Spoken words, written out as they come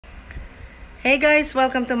Hey guys,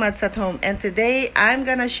 welcome to Madz at Home, and today I'm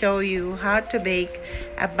gonna show you how to bake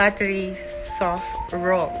a buttery soft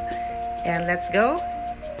roll. And let's go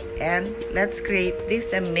and let's create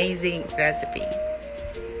this amazing recipe.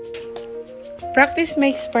 Practice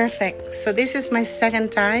makes perfect, so this is my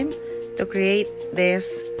second time to create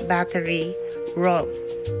this buttery roll.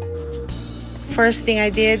 First thing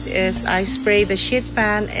I did is I spray the sheet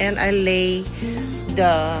pan and I lay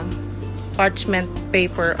the parchment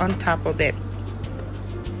paper on top of it.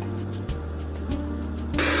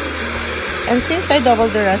 And since I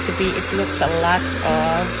doubled the recipe, it looks a lot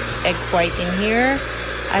of egg white in here.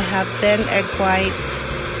 I have 10 egg white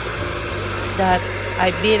that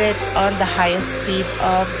I beat it on the highest speed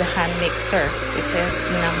of the hand mixer, which is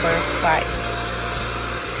number 5.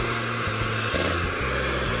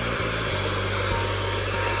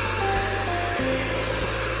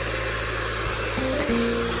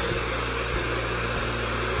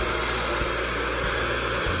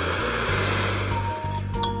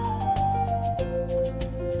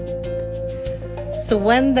 So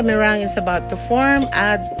when the meringue is about to form,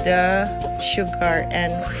 add the sugar,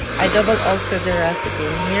 and I double also the recipe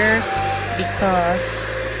in here because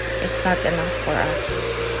it's not enough for us.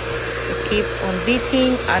 So keep on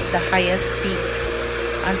beating at the highest speed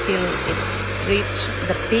until it reaches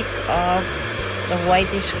the peak of the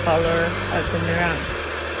whitish color of the meringue.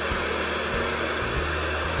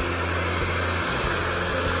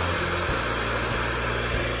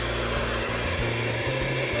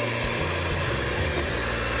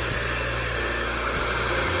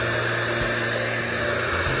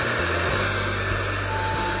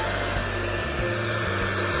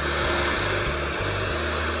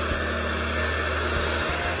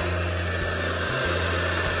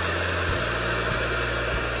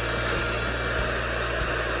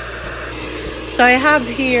 So I have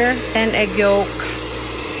here an egg yolk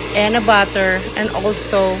and a butter and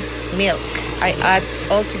also milk. I add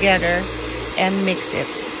all together and mix it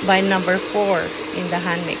by number 4 in the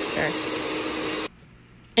hand mixer.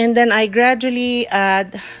 And then I gradually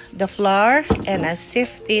add the flour and I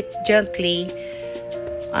sift it gently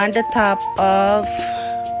on the top of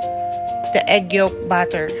the egg yolk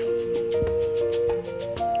batter.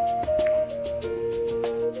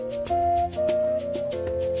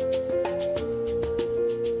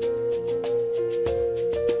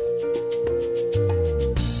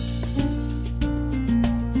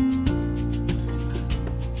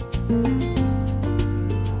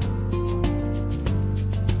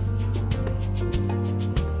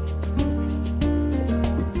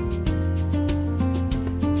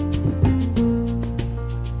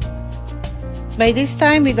 By this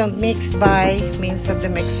time, we don't mix by means of the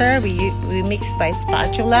mixer. We mix by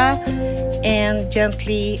spatula and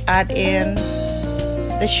gently add in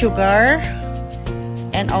the sugar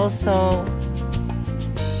and also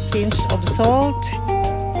pinch of salt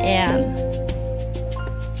and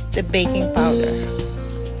the baking powder.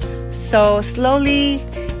 So slowly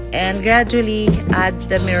and gradually add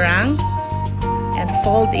the meringue and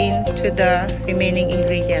fold into the remaining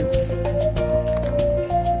ingredients.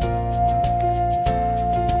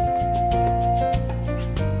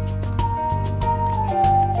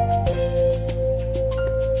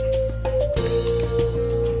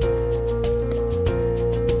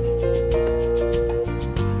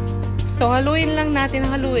 So, haluin lang natin,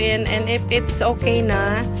 haluin, and if it's okay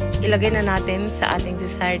na, ilagay na natin sa ating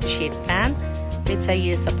desired sheet pan, which I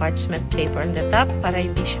use a parchment paper on the top para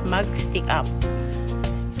hindi siya mag-stick up.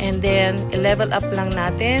 And then, level up lang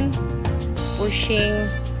natin, pushing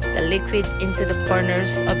the liquid into the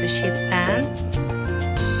corners of the sheet pan.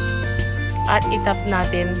 At itap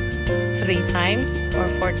natin 3 times or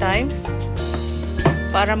 4 times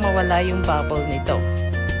para mawala yung bubble nito.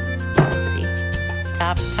 See?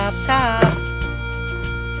 Tap, tap, tap.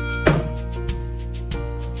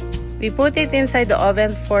 We put it inside the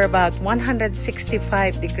oven for about 165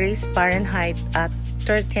 degrees Fahrenheit at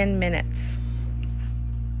 13 minutes.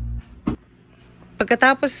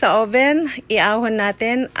 Pagkatapos sa oven, iahon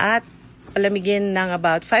natin at palamigin ng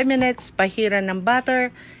about 5 minutes, pahiran ng butter,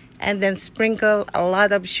 and then sprinkle a lot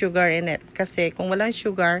of sugar in it. Kasi kung walang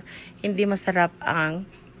sugar, hindi masarap ang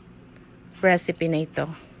recipe na ito.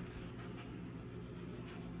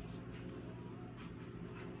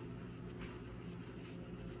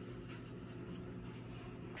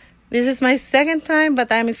 This is my second time, but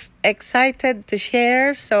I'm excited to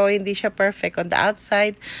share. So, hindi siya perfect on the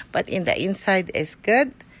outside, but in the inside is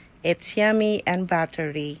good. It's yummy and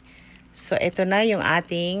buttery. So, ito na yung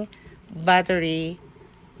ating buttery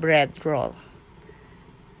bread roll.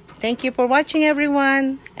 Thank you for watching,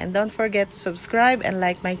 everyone. And don't forget to subscribe and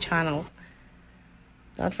like my channel.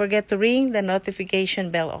 Don't forget to ring the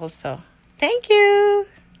notification bell also. Thank you!